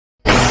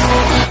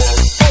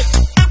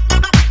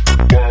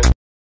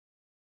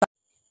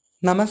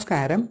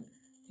നമസ്കാരം.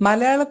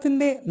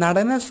 മലയാളത്തിന്റെ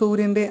നടന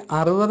സൂര്യന്റെ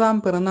 60ാം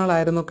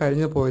പിറന്നാളായിരുന്നു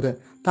കഴിഞ്ഞു പോയത്.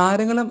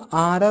 താരങ്ങളും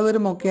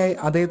ആരാധകരുമൊക്കെയായി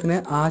അദ്ദേഹത്തിന്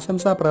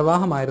ആശംസാ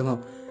പ്രവാഹമായിരുന്നു.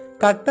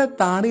 കട്ട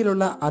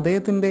താടിയിലുള്ള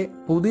അദ്ദേഹത്തിന്റെ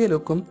പുതിയ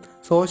ലുക്കും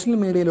സോഷ്യൽ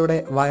മീഡിയയിലൂടെ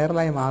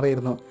വൈറലായി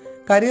മാറിയിരുന്നു.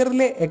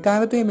 കരിയറിലെ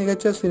എക്കാലത്തെയും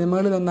മികച്ച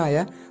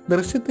സിനിമകളിലൊന്നായ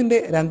ദൃശ്യത്തിന്റെ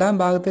 2ാം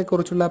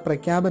ഭാഗത്തെക്കുറിച്ചുള്ള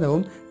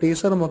പ്രഖ്യാപനവും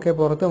ടീസറുമൊക്കെ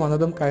പുറത്തു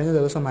വന്നതും കഴിഞ്ഞ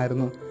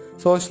ദിവസമായിരുന്നു.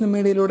 സോഷ്യൽ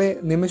മീഡിയയിലൂടെ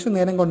നിമിഷ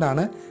നേരം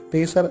കൊണ്ടാണ്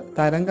ടീസർ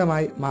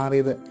തരംഗമായി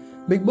മാറിയത്.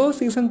 ബിഗ് ബോസ്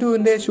സീസൺ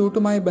 2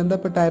 ഷൂട്ടുമായി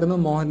ബന്ധപ്പെട്ടായിരുന്നു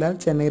മോഹൻലാൽ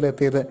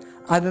ചെന്നൈയിലെത്തിയത്.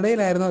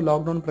 അതിനിടയിലായിരുന്നു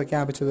ലോക്ക്ഡൌൺ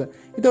പ്രഖ്യാപിച്ചത്.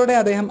 ഇതോടെ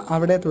അദ്ദേഹം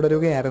അവിടെ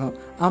തുടരുകയായിരുന്നു.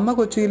 അമ്മ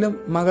കൊച്ചിയിലും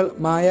മകൾ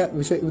മായ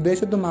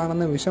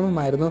വിദേശത്തുമാണെന്ന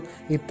വിഷമമായിരുന്നു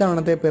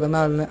ഇത്തവണത്തെ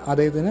പിറന്നാളിന്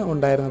അദ്ദേഹത്തിന്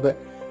ഉണ്ടായിരുന്നത്.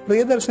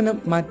 പ്രിയദർശനും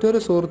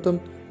മറ്റൊരു സുഹൃത്തും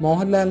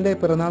മോഹൻലാലിന്റെ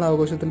പിറന്നാൾ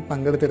ആഘോഷത്തിൽ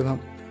പങ്കെടുത്തിരുന്നു.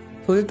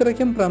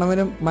 സുചിത്രയ്ക്കും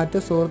പ്രണവനും മറ്റ്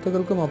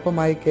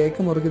സുഹൃത്തുക്കൾക്കുമൊപ്പമായി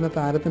കേക്ക് മുറിക്കുന്ന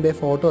താരത്തിന്റെ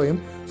ഫോട്ടോയും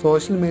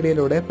സോഷ്യൽ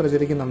മീഡിയയിലൂടെ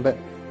പ്രചരിക്കുന്നുണ്ട്.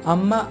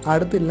 അമ്മ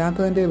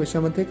അടുത്തില്ലാത്തതിന്റെ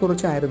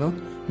വിഷമത്തെക്കുറിച്ചായിരുന്നു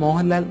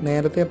മോഹൻലാൽ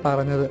നേരത്തെ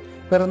പറഞ്ഞത്.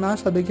 പിറന്നാൾ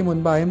സദ്യയ്ക്ക്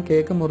മുൻപായും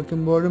കേക്ക്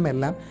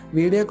മുറിക്കുമ്പോഴുമെല്ലാം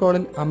വീഡിയോ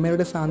കോളിൽ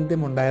അമ്മയുടെ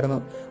സാന്നിധ്യം ഉണ്ടായിരുന്നു.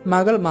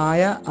 മകൾ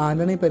മായ,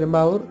 ആന്റണി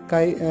പെരുമ്പാവൂർ,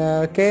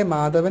 കെ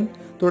മാധവൻ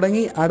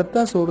തുടങ്ങി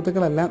അടുത്ത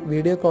സുഹൃത്തുക്കളെല്ലാം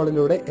വീഡിയോ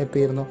കോളിലൂടെ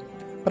എത്തിയിരുന്നു.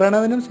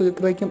 പ്രണവനും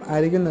സുചിത്രയ്ക്കും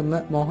അരികിൽ നിന്ന്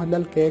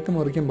മോഹൻലാൽ കേക്ക്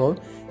മുറിക്കുമ്പോൾ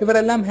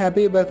ഇവരെല്ലാം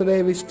ഹാപ്പി ബർത്ത്ഡേ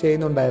വിഷ്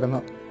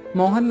ചെയ്യുന്നുണ്ടായിരുന്നു.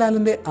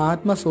 മോഹൻലാലിന്റെ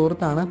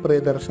ആത്മസുഹൃത്താണ്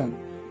പ്രിയദർശൻ.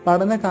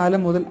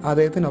 പഠനകാലം മുതൽ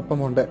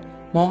അദ്ദേഹത്തിനൊപ്പമുണ്ട്.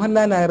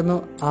 മോഹൻലാലായിരുന്നു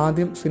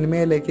ആദ്യം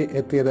സിനിമയിലേക്ക്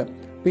എത്തിയത്.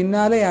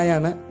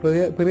 പിന്നാലെയായാണ്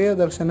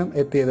പ്രിയദർശനും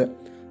എത്തിയത്.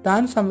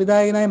 താൻ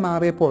സംവിധായകനായി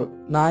മാറിയപ്പോൾ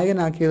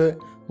നായകനാക്കിയത്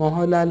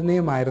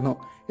മോഹൻലാലിനെയുമായിരുന്നു.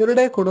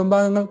 ഇവരുടെ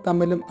കുടുംബാംഗങ്ങൾ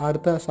തമ്മിലും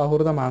അടുത്ത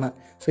സൗഹൃദമാണ്.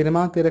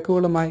 സിനിമാ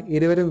തിരക്കുകളുമായി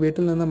ഇരുവരും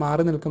വീട്ടിൽ നിന്ന്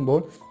മാറി നിൽക്കുമ്പോൾ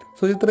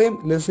സുചിത്രയും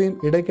ലിസിയും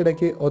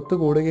ഇടയ്ക്കിടയ്ക്ക്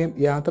ഒത്തുകൂടുകയും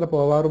യാത്ര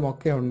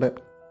പോവാറുമൊക്കെയുണ്ട്.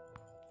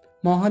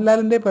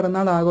 മോഹൻലാലിന്റെ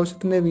പിറന്നാൾ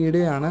ആഘോഷത്തിന്റെ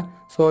വീഡിയോയാണ്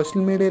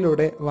സോഷ്യൽ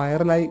മീഡിയയിലൂടെ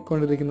വൈറലായി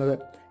കൊണ്ടിരിക്കുന്നത്.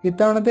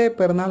 ഇത്തവണത്തെ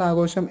പിറന്നാൾ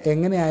ആഘോഷം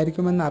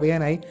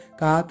എങ്ങനെയായിരിക്കുമെന്നറിയാനായി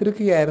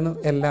കാത്തിരിക്കുകയായിരുന്നു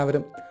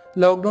എല്ലാവരും.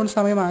 ലോക്ക്ഡൌൺ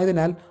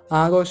സമയമായതിനാൽ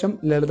ആഘോഷം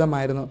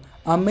ലളിതമായിരുന്നു.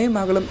 അമ്മയും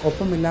മകളും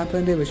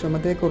ഒപ്പമില്ലാത്തതിന്റെ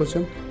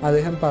വിഷമത്തെക്കുറിച്ചും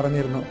അദ്ദേഹം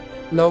പറഞ്ഞിരുന്നു.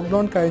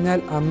 ലോക്ക്ഡൌൺ കഴിഞ്ഞാൽ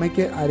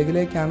അമ്മയ്ക്ക്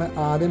അരികിലേക്കാണ്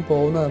ആദ്യം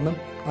പോകുന്നതെന്നും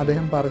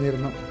അദ്ദേഹം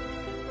പറഞ്ഞിരുന്നു.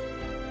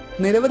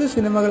 നിരവധി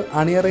സിനിമകൾ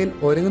അണിയറയിൽ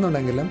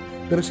ഒരുങ്ങുന്നുണ്ടെങ്കിലും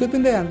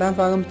ദൃശ്യത്തിന്റെ 2ാം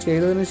ഭാഗം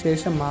ചെയ്തതിനു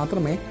ശേഷം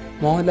മാത്രമേ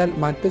മോഹൻലാൽ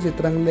മറ്റ്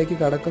ചിത്രങ്ങളിലേക്ക്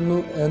കടക്കുന്നു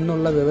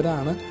എന്നുള്ള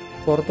വിവരമാണ്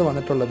പുറത്തു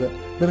വന്നിട്ടുള്ളത്.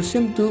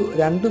 ദൃശ്യം 2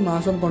 2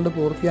 മാസം കൊണ്ട്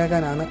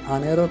പൂർത്തിയാക്കാനാണ്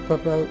അണിയറ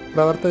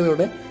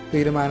പ്രവർത്തകരുടെ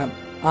തീരുമാനം.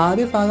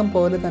 ആദ്യ ഭാഗം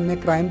പോലെ തന്നെ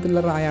ക്രൈം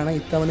ത്രില്ലർ ആയാണ്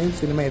ഇത്തവണയും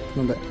സിനിമ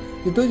എത്തുന്നത്.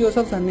 ജിത്തു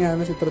ജോസഫ്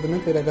തന്നെയാണ് ചിത്രത്തിന്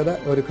തിരക്കഥ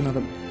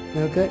ഒരുക്കുന്നതും.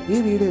 നിങ്ങൾക്ക് ഈ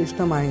വീഡിയോ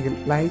ഇഷ്ടമായെങ്കിൽ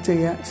ലൈക്ക്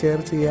ചെയ്യുക, ഷെയർ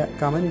ചെയ്യുക,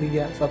 കമന്റ്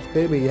ചെയ്യുക,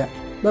 സബ്സ്ക്രൈബ് ചെയ്യുക.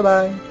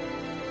 ബൈ.